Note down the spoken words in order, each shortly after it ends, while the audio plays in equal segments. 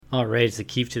All right, it's the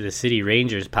Keefe to the City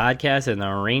Rangers podcast, and the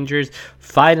Rangers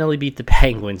finally beat the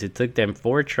Penguins. It took them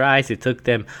 4 tries. It took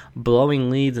them blowing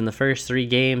leads in the first 3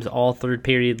 games, all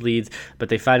third-period leads, but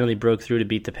they finally broke through to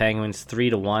beat the Penguins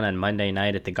 3-1 on Monday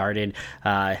night at the Garden.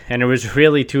 And it was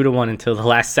really 2-1 until the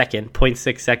last second.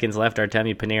 0.6 seconds left.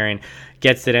 Artemi Panarin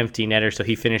gets that empty netter, so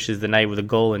he finishes the night with a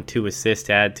goal and 2 assists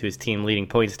to add to his team-leading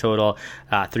points total.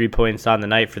 3 points on the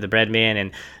night for the Breadman,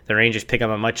 and the Rangers pick up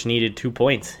a much-needed 2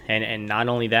 points. And not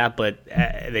only that, but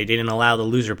they didn't allow the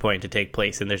loser point to take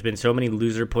place. And there's been so many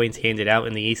loser points handed out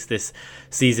in the East this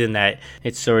season that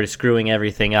it's sort of screwing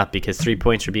everything up, because 3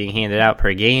 points are being handed out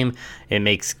per game. It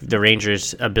makes the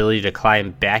Rangers' ability to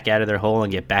climb back out of their hole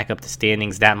and get back up the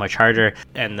standings that much harder.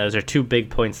 And those are 2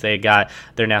 big points they got.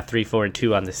 They're now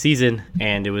 3-4-2 on the season,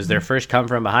 and it was their first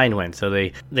come-from-behind win. So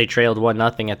they trailed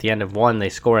 1-0 at the end of one. They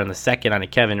score on the second on a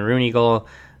Kevin Rooney goal.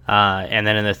 And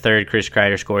then in the third, Chris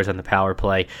Kreider scores on the power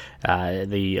play,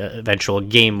 the eventual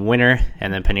game winner,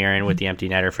 and then Panarin with the empty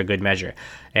netter for good measure.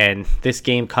 And this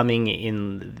game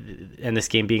this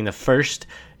game being the first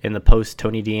in the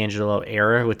post-Tony DeAngelo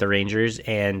era with the Rangers,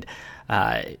 and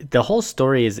the whole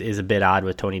story is a bit odd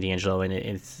with Tony DeAngelo, and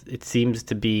it seems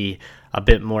to be a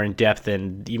bit more in depth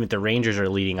than even the Rangers are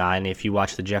leading on. If you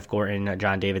watch the Jeff Gorton,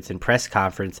 John Davidson press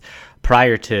conference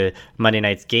prior to Monday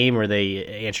night's game, where they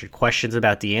answered questions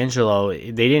about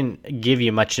DeAngelo, they didn't give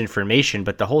you much information,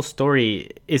 but the whole story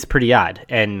is pretty odd.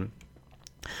 And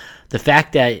the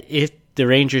fact that if the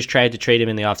Rangers tried to trade him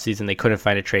in the offseason, they couldn't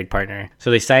find a trade partner, so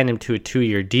they signed him to a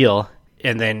 2-year deal.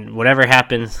 And then whatever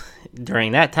happens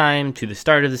during that time to the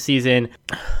start of the season,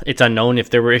 it's unknown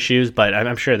if there were issues, but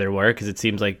I'm sure there were, because it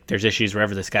seems like there's issues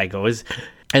wherever this guy goes.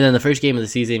 And then the first game of the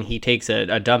season, he takes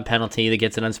a dumb penalty that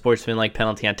gets an unsportsmanlike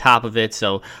penalty on top of it,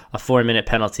 so a 4-minute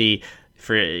penalty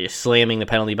for slamming the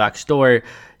penalty box door.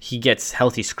 He gets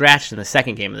healthy scratched in the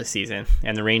second game of the season,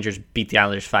 and the Rangers beat the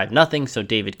Islanders 5-0, so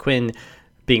David Quinn,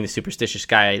 being the superstitious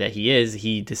guy that he is,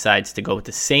 he decides to go with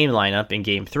the same lineup in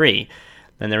Game 3.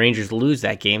 Then the Rangers lose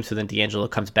that game, so then DeAngelo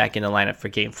comes back in the lineup for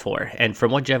Game 4. And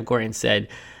from what Jeff Gorton said,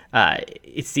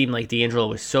 it seemed like DeAngelo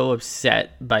was so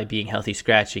upset by being healthy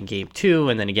scratched in Game 2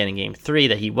 and then again in Game 3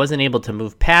 that he wasn't able to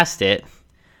move past it.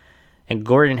 And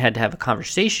Gorton had to have a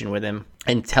conversation with him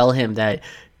and tell him that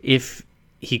if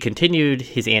he continued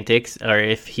his antics, or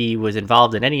if he was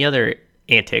involved in any other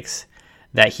antics,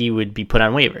 that he would be put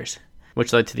on waivers,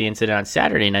 which led to the incident on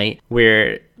Saturday night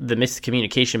where the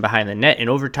miscommunication behind the net in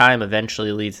overtime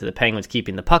eventually leads to the Penguins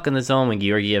keeping the puck in the zone when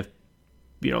Georgiev,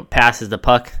 passes the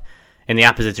puck in the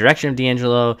opposite direction of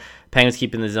DeAngelo. Penguins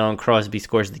keep in the zone. Crosby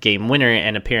scores the game winner,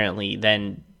 and apparently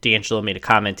then DeAngelo made a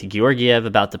comment to Georgiev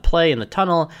about the play in the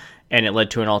tunnel, and it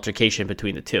led to an altercation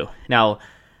between the two. Now,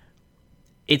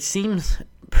 it seems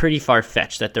pretty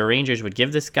far-fetched that the Rangers would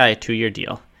give this guy a 2-year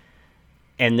deal,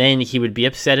 and then he would be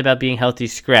upset about being healthy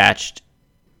scratched,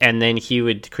 and then he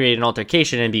would create an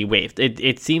altercation and be waived.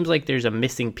 It seems like there's a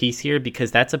missing piece here,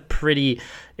 because that's a pretty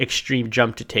extreme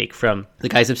jump to take from the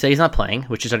guy's upset he's not playing,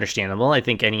 which is understandable. I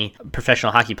think any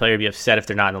professional hockey player would be upset if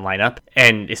they're not in the lineup,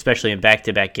 and especially in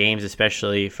back-to-back games,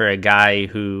 especially for a guy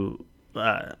who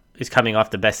is coming off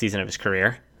the best season of his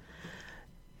career.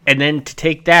 And then to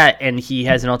take that, and he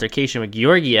has an altercation with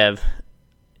Georgiev,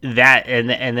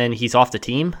 and then he's off the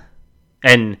team,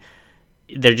 and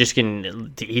they're just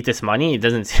going to eat this money. It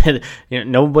doesn't,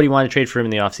 nobody wanted to trade for him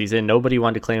in the offseason. Nobody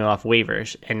wanted to claim him off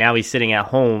waivers. And now he's sitting at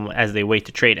home as they wait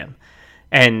to trade him.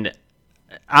 And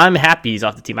I'm happy he's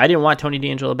off the team. I didn't want Tony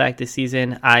DeAngelo back this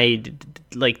season. I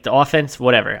like the offense,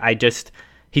 whatever.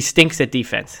 He stinks at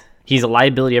defense. He's a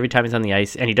liability every time he's on the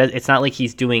ice, and it's not like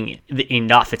he's doing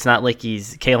enough. It's not like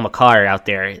he's Cale Makar out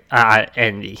there,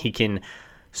 and he can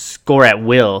score at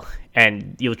will,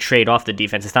 and you'll trade off the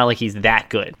defense. It's not like he's that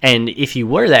good. And if he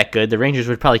were that good, the Rangers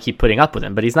would probably keep putting up with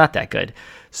him, but he's not that good.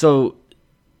 So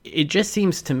it just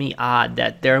seems to me odd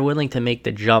that they're willing to make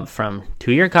the jump from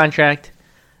 2-year contract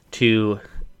to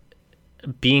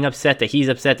being upset that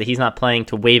he's not playing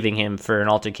to waiving him for an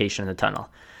altercation in the tunnel.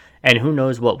 And who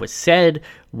knows what was said,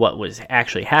 what was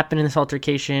actually happening in this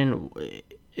altercation,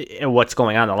 what's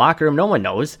going on in the locker room. No one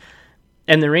knows.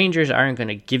 And the Rangers aren't going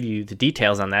to give you the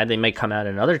details on that. They might come out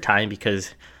another time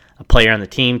because a player on the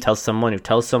team tells someone who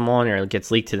tells someone, or it gets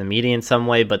leaked to the media in some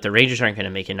way, but the Rangers aren't going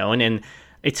to make it known. And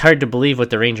it's hard to believe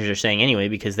what the Rangers are saying anyway,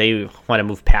 because they want to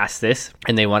move past this,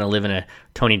 and they want to live in a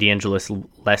Tony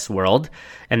DeAngelo-less world,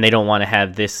 and they don't want to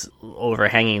have this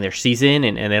overhanging their season,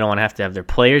 and they don't want to have their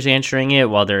players answering it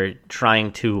while they're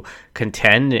trying to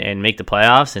contend and make the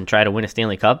playoffs and try to win a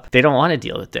Stanley Cup. They don't want to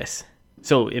deal with this.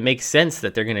 So it makes sense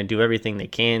that they're going to do everything they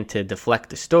can to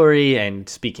deflect the story and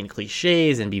speak in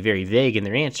cliches and be very vague in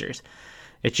their answers.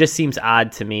 It just seems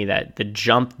odd to me that the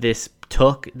jump this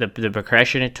took, the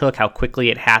progression it took, how quickly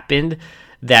it happened,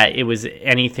 that it was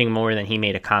anything more than he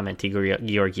made a comment to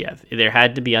Georgiev. There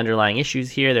had to be underlying issues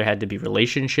here. There had to be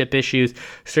relationship issues.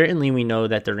 Certainly we know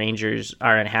that the Rangers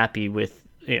are unhappy with,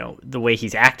 the way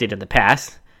he's acted in the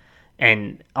past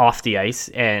and off the ice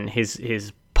and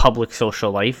his public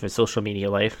social life, his social media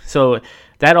life. So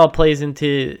that all plays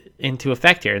into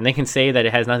effect here. And they can say that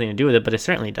it has nothing to do with it, but it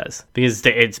certainly does. Because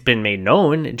it's been made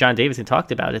known, John Davidson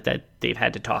talked about it, that they've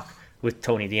had to talk with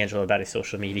Tony DeAngelo about his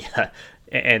social media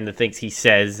and the things he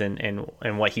says and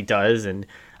what he does. And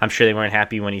I'm sure they weren't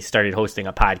happy when he started hosting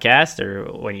a podcast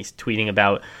or when he's tweeting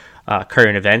about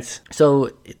current events. So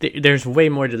there's way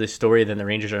more to this story than the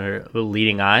Rangers are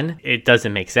leading on. It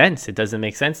doesn't make sense. It doesn't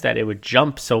make sense that it would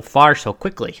jump so far so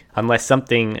quickly unless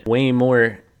something way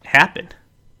more happened.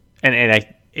 And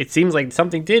it seems like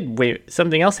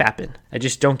something else happened. I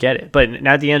just don't get it. But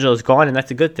now DeAngelo's gone, and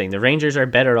that's a good thing. The Rangers are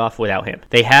better off without him.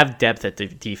 They have depth at the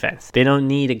defense. They don't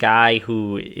need a guy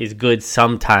who is good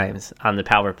sometimes on the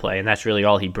power play, and that's really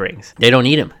all he brings. They don't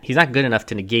need him. He's not good enough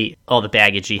to negate all the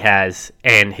baggage he has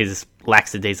and his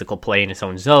lackadaisical play in his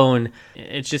own zone.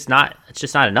 It's just not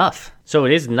enough. So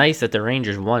it is nice that the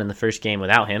Rangers won in the first game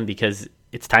without him, because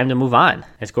it's time to move on.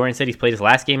 As Gordon said, he's played his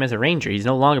last game as a Ranger. He's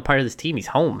no longer part of this team. He's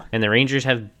home. And the Rangers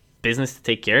have business to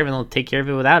take care of, and they'll take care of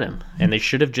it without him. And they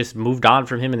should have just moved on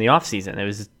from him in the offseason. It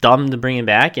was dumb to bring him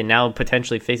back and now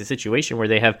potentially face a situation where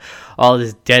they have all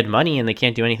this dead money and they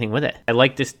can't do anything with it. I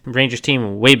like this Rangers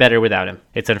team way better without him.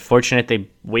 It's unfortunate they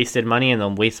wasted money, and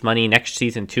they'll waste money next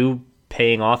season too,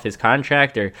 paying off his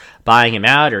contract or buying him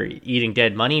out or eating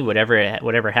dead money,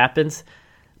 whatever happens.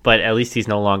 But at least he's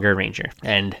no longer a Ranger.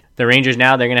 And the Rangers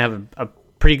now, they're going to have a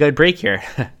pretty good break here.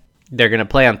 They're going to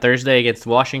play on Thursday against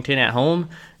Washington at home,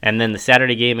 and then the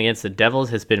Saturday game against the Devils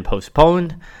has been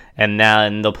postponed, and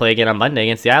they'll play again on Monday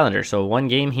against the Islanders. So one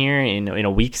game here in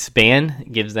a week span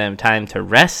gives them time to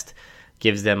rest,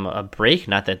 gives them a break.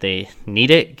 Not that they need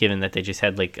it, given that they just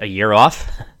had like a year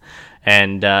off.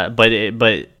 And but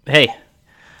hey,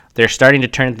 they're starting to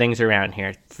turn things around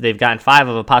here. They've gotten 5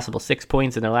 of a possible 6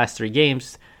 points in their last 3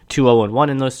 games. 2-0-1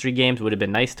 in those 3 games. Would have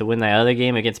been nice to win that other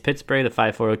game against Pittsburgh, the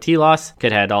 5-4 OT loss.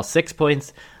 Could have had all 6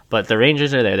 points. But the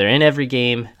Rangers are there. They're in every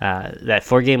game. That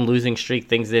 4-game losing streak,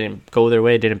 things didn't go their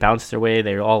way, didn't bounce their way.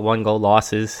 They were all 1-goal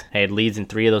losses. They had leads in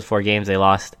 3 of those 4 games they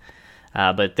lost.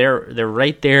 But they're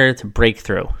right there to break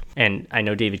through. And I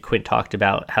know David Quinn talked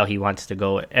about how he wants to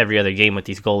go every other game with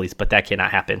these goalies, but that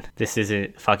cannot happen. This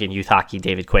isn't fucking youth hockey,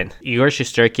 David Quinn. Igor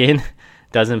Shesterkin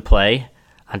doesn't play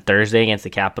on Thursday against the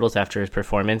Capitals after his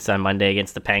performance on Monday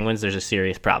against the Penguins. There's a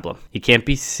serious problem. You can't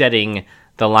be setting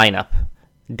the lineup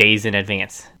days in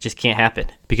advance. Just can't happen.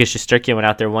 Because Shesterkin went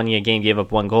out there, won you a game, gave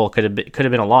up 1 goal. Could have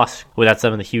been a loss without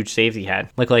some of the huge saves he had.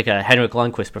 Looked like a Henrik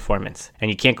Lundqvist performance.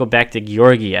 And you can't go back to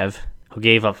Georgiev, who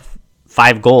gave up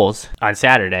 5 goals on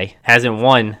Saturday, hasn't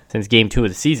won since game 2 of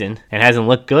the season, and hasn't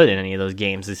looked good in any of those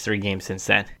games, these 3 games since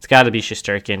then. It's got to be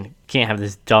Shesterkin. Can't have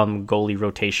this dumb goalie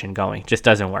rotation going. Just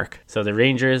doesn't work. So the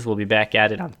Rangers will be back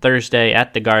at it on Thursday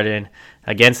at the Garden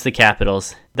against the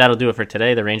Capitals. That'll do it for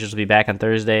today. The Rangers will be back on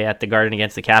Thursday at the Garden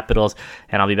against the Capitals,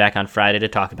 and I'll be back on Friday to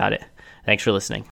talk about it. Thanks for listening.